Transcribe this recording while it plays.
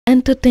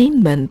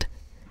entertainment.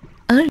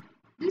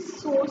 The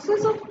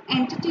sources of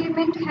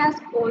entertainment has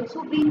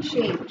also been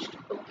changed.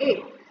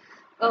 Okay,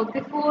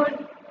 before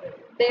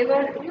they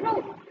were,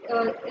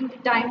 in the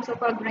times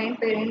of our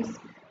grandparents,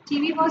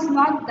 TV was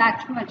not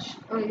that much,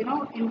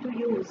 into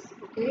use.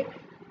 Okay,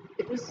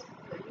 it was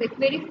like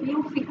very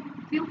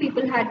few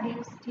people had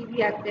these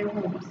TV at their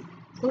homes.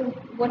 So,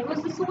 what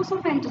was the source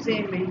of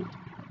entertainment?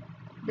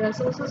 The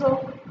sources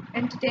of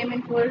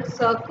entertainment were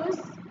circus.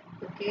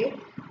 Okay,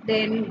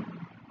 then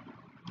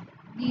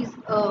these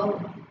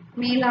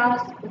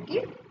melas.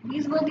 Okay,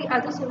 these were the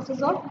other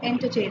sources of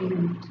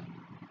entertainment.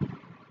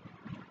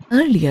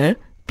 Earlier,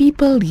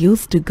 people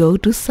used to go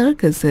to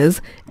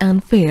circuses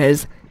and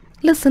fairs,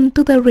 listen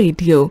to the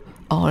radio,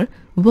 or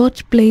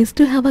watch plays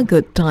to have a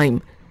good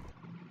time.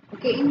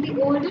 Okay, in the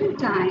olden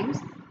times,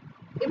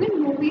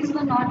 even movies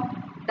were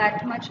not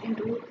that much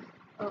into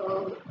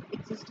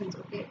existence.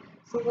 Okay,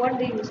 so what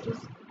they used to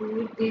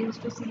do, they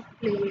used to see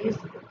plays.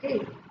 Okay,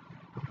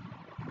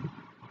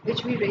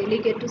 which we rarely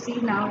get to see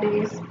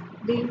nowadays.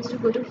 They used to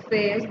go to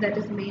fairs, that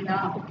is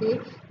Mela. Okay,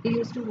 they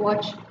used to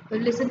watch,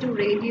 listen to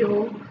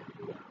radio,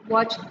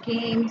 watch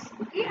games.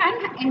 Okay,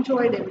 and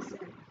enjoy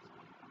themselves.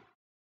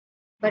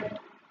 But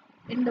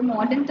in the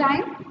modern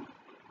time,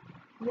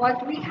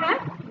 what we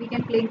have, we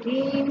can play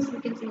games,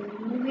 we can see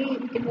movie,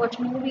 we can watch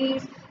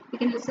movies, we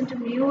can listen to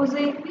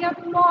music. We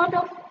have a lot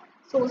of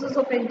sources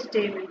of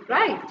entertainment,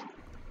 right?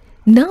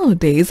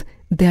 Nowadays,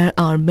 there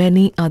are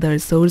many other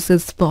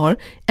sources for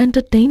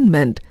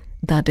entertainment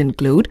that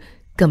include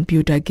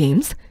computer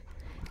games,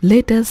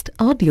 latest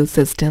audio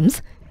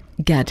systems,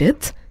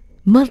 gadgets,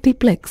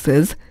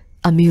 multiplexes,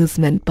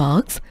 amusement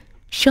parks,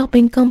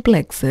 shopping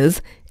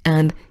complexes,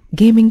 and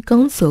gaming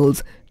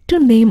consoles, to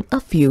name a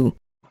few.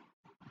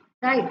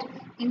 Right.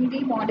 In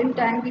the modern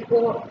time,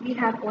 we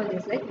have all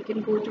this. Like we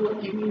can go to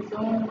a gaming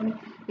zone,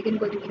 we can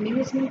go to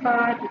amusement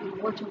park, we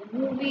can watch a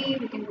movie,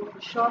 we can go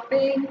for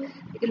shopping,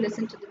 we can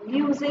listen to the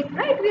music.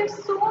 Right. We have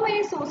so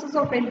many sources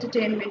of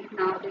entertainment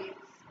nowadays.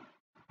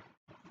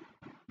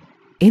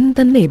 In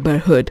the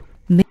neighborhood,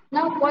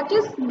 Now, what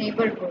is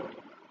neighborhood?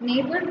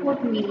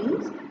 Neighborhood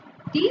means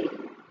the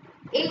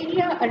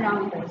area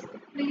around us, the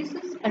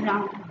places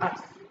around us.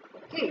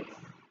 Okay.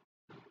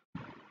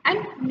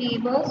 And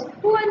neighbors,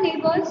 who are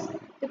neighbors?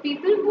 The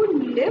people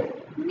who live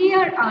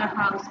near our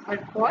house are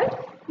called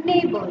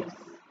neighbors.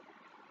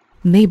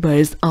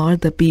 neighbors are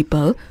the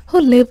people who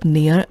live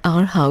near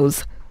our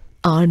house.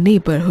 Our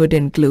neighborhood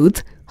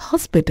includes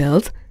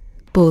hospitals,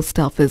 post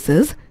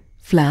offices,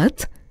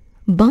 flats,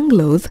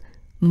 bungalows,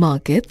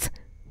 markets,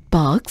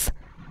 parks,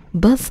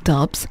 bus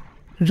stops,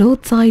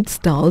 roadside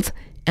stalls,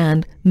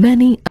 and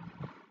many.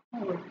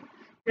 More.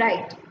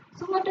 Right.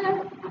 So what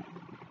are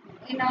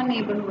in our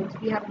neighborhoods?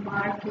 We have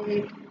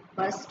market,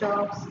 bus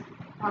stops,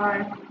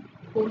 park,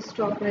 post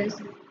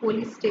office,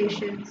 police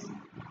stations.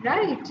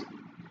 Right.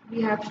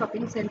 We have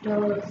shopping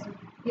centers.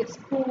 We have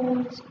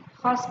schools,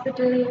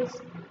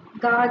 hospitals,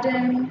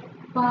 garden,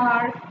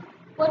 park.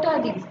 What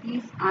are these?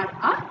 These are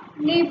our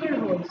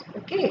neighborhoods.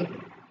 Okay.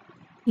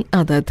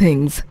 Other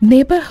things.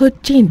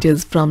 Neighborhood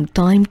changes from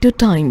time to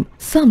time.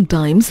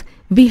 Sometimes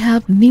we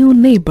have new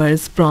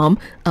neighbors from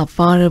a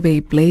faraway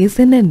place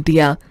in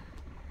India.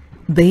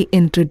 They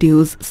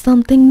introduce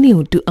something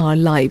new to our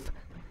life.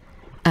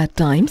 At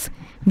times,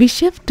 we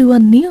shift to a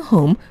new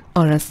home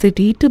or a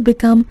city to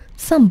become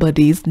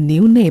somebody's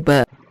new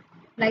neighbor.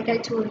 Like I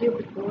told you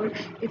before,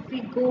 if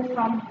we go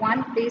from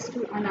one place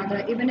to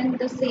another, even in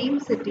the same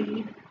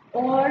city,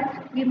 or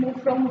we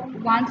move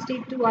from one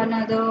state to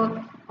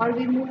another, or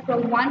we move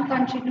from one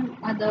country to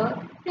other,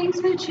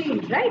 things will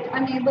change, right?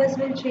 Our neighbors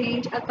will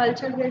change, our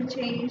culture will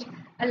change,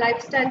 our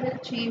lifestyle will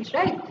change,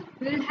 right?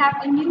 We will have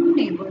a new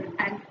neighbor,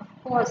 and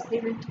of course, they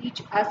will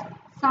teach us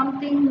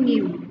something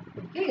new.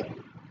 Okay.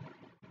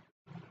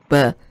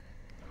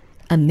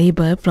 A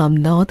neighbor from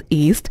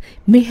northeast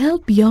may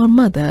help your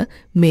mother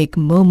make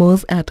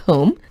momos at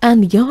home,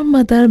 and your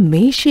mother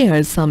may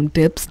share some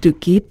tips to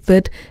keep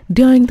fit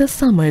during the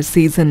summer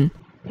season.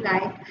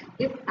 Like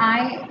if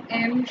I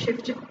am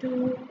shifted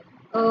to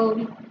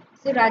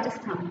say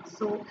Rajasthan,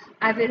 so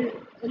I will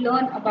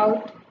learn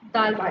about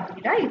dal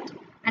bati, right?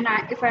 And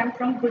if I am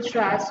from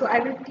Gujarat, so I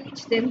will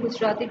teach them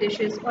Gujarati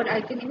dishes, or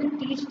I can even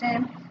teach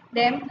them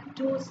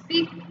to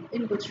speak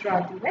in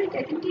Gujarati, right?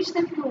 I can teach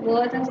them few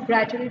words, and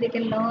gradually they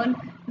can learn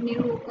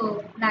new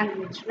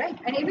language, right?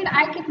 And even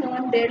I can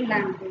learn their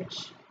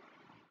language.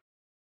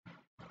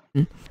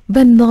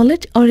 When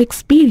knowledge or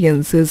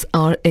experiences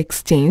are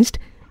exchanged,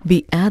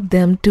 we add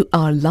them to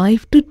our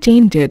life to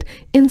change it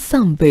in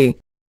some way.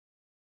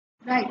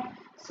 Right.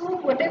 So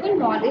whatever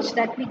knowledge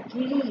that we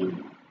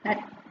gain,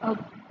 that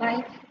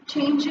by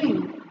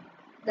changing,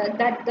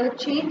 that the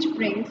change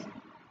brings,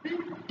 will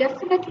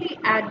definitely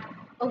add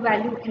a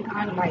value in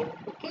our life.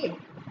 Okay.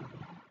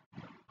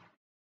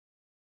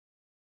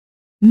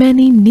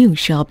 Many new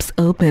shops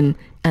open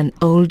and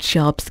old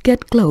shops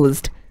get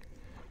closed.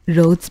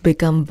 Roads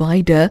become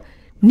wider,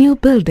 new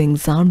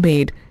buildings are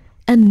made,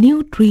 and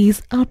new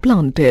trees are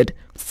planted.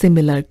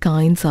 Similar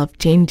kinds of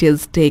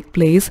changes take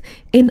place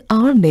in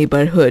our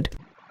neighborhood.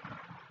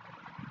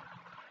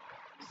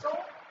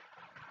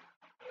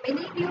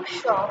 Many new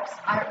shops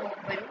are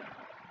open,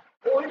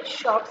 old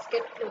shops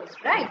get closed,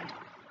 right?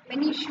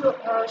 Many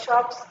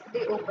shops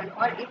they open,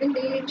 or even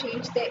they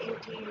change their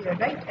interior,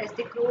 right? As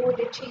they grow,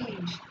 they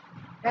change,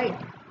 right?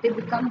 They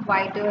become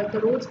wider,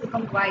 the roads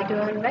become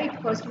wider, right?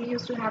 First we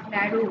used to have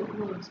narrow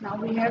roads, now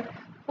we have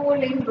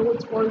four-lane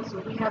roads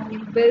also. We have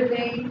new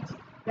buildings,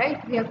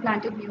 right? We have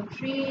planted new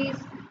trees.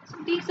 So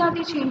these are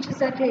the changes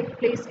that take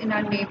place in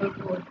our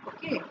neighborhood,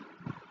 okay?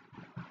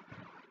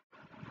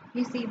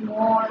 We see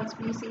malls,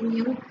 we see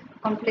new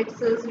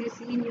complexes, we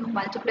see new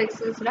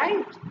multiplexes,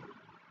 right?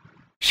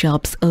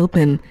 Shops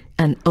open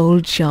and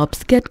old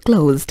shops get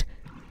closed.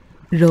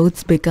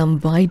 Roads become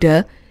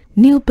wider,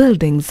 new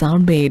buildings are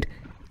made,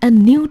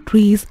 and new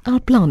trees are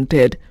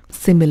planted.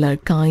 Similar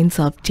kinds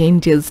of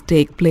changes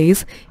take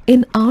place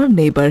in our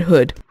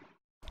neighborhood.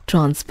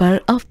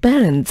 Transfer of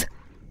parents.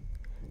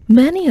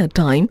 Many a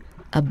time,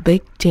 a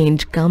big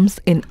change comes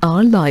in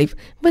our life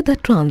with a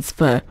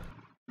transfer.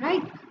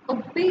 Right? A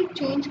big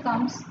change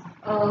comes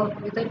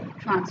with a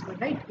transfer,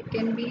 right? It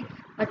can be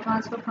a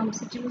transfer from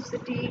city to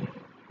city,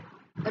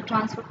 a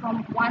transfer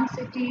from one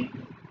city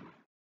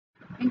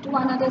into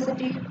another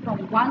city,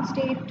 from one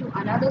state to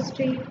another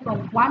state,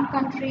 from one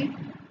country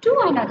to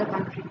another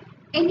country.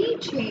 Any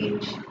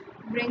change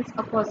brings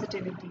a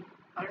positivity,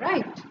 all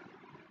right?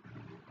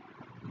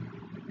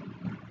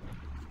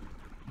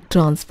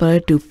 Transfer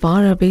to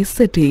faraway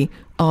city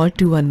or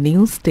to a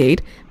new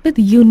state with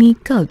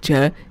unique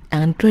culture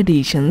and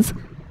traditions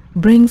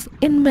brings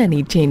in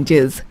many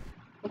changes.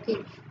 Okay,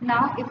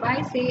 now if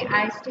I say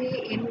I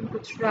stay in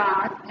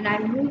Gujarat and I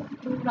move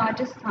to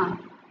Rajasthan,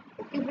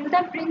 okay, will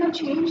that bring a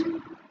change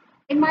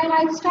in my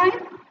lifestyle?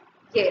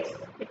 Yes,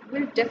 it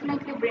will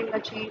definitely bring a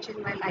change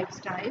in my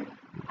lifestyle.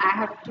 I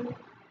have to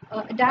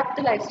adapt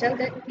the lifestyle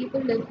that people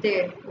live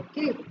there.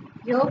 Okay,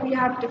 here we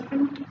have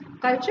different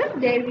culture,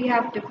 there we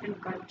have different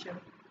culture.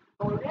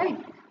 All right,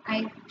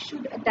 I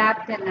should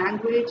adapt their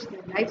language,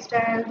 their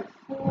lifestyle, the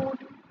food.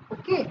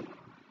 Okay,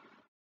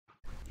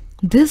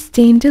 This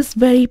change is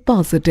very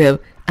positive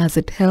as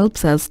it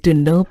helps us to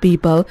know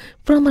people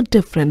from a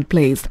different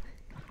place.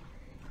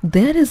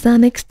 There is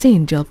an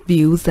exchange of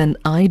views and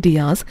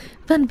ideas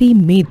when we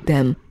meet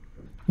them.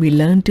 We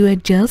learn to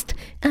adjust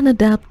and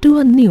adapt to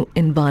a new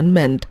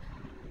environment.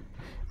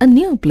 A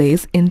new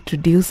place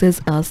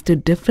introduces us to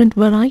different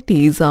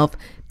varieties of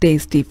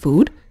tasty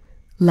food,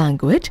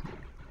 language,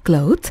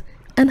 clothes,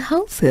 and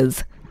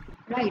houses.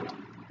 right.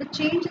 The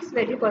change is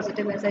very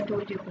positive as I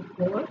told you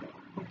before.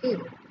 Okay.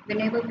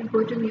 Whenever we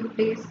go to new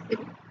place,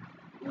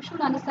 you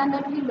should understand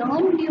that we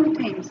learn new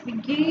things, we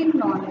gain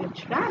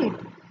knowledge, right?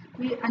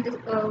 We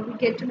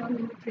get to know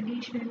new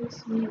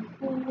traditions, new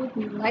food,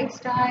 new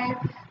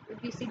lifestyle.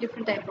 We see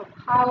different type of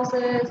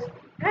houses,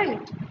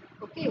 right?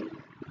 Okay.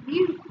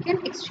 We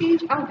can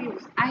exchange our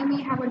views. I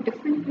may have a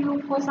different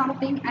view for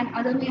something, and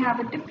other may have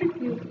a different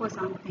view for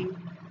something.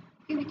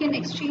 Okay, we can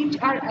exchange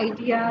our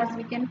ideas.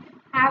 We can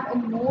have a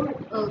more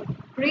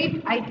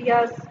great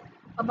ideas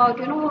about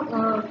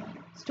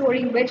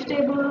storing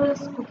vegetables,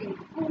 cooking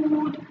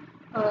food,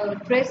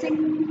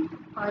 dressing,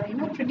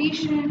 or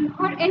tradition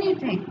or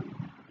anything.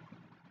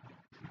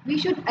 We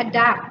should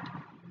adapt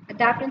in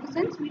the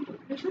sense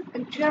we should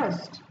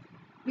adjust,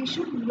 we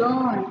should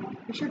learn,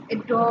 we should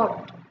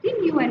adopt the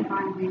new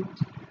environment,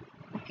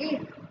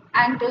 okay.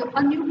 And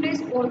a new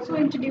place also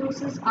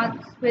introduces us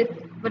with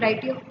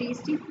variety of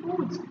tasty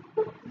foods.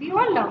 We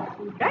all love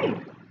food, right?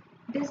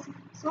 It is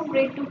so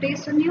great to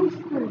taste a new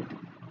food,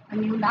 a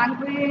new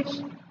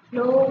language,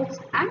 clothes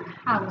and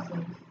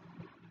houses.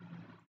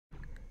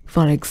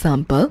 For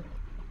example,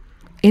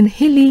 in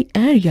hilly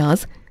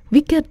areas,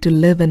 we get to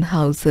live in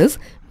houses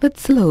with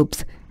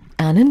slopes,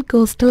 and in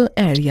coastal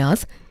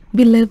areas,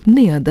 we live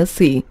near the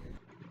sea.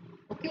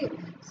 Okay,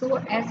 so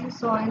as you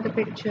saw in the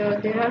picture,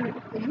 there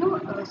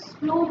are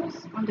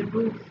slopes on the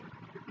roof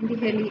in the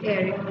hilly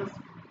areas.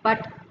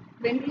 But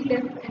when we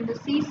live in the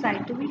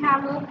seaside, do we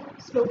have a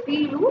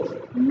slopy roof?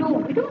 No,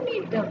 we don't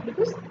need them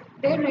because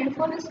their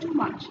rainfall is too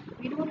much.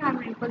 We don't have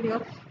rainfall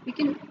here. We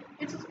can.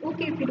 It's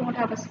okay if we don't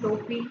have a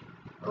slopy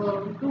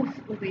roof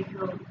over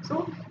here.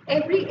 So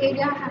every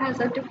area has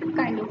a different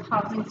kind of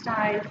housing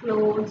style,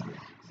 clothes.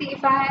 See,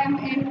 if I am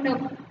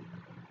in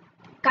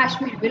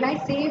Kashmir, will I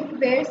say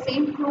wear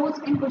same clothes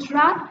in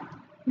Gujarat?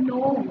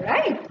 No,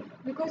 right?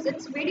 Because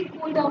it's very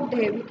cold out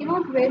there. We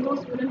cannot wear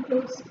those woolen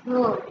clothes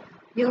here.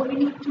 Here we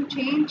need to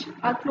change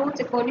our clothes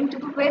according to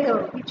the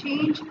weather. We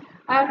change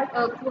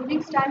our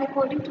clothing style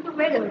according to the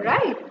weather,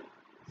 right?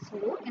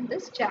 So in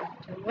this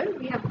chapter,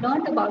 we have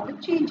learned about the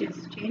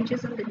changes in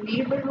the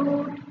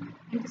neighborhood,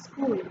 in the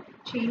school.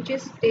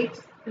 Changes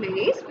takes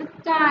place with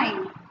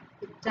time.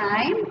 With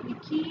time, we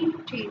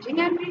keep changing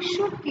and we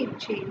should keep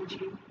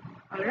changing.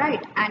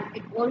 Alright, and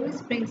it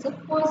always brings a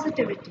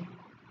positivity.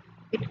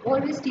 It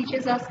always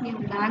teaches us new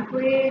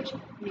language,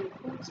 new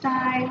food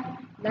style,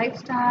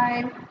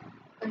 lifestyle,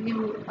 a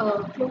new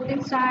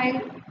clothing style,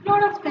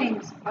 lot of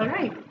things. All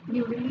right,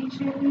 new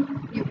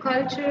religion, new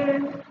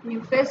culture,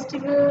 new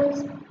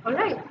festivals. All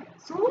right,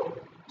 so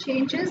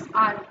changes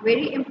are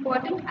very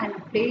important and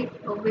play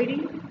a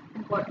very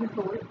important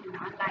role in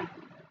our life.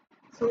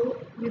 So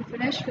we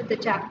finished with the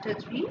chapter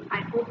 3.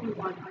 I hope you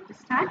all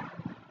understand.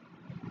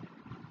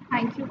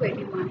 Thank you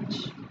very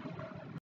much.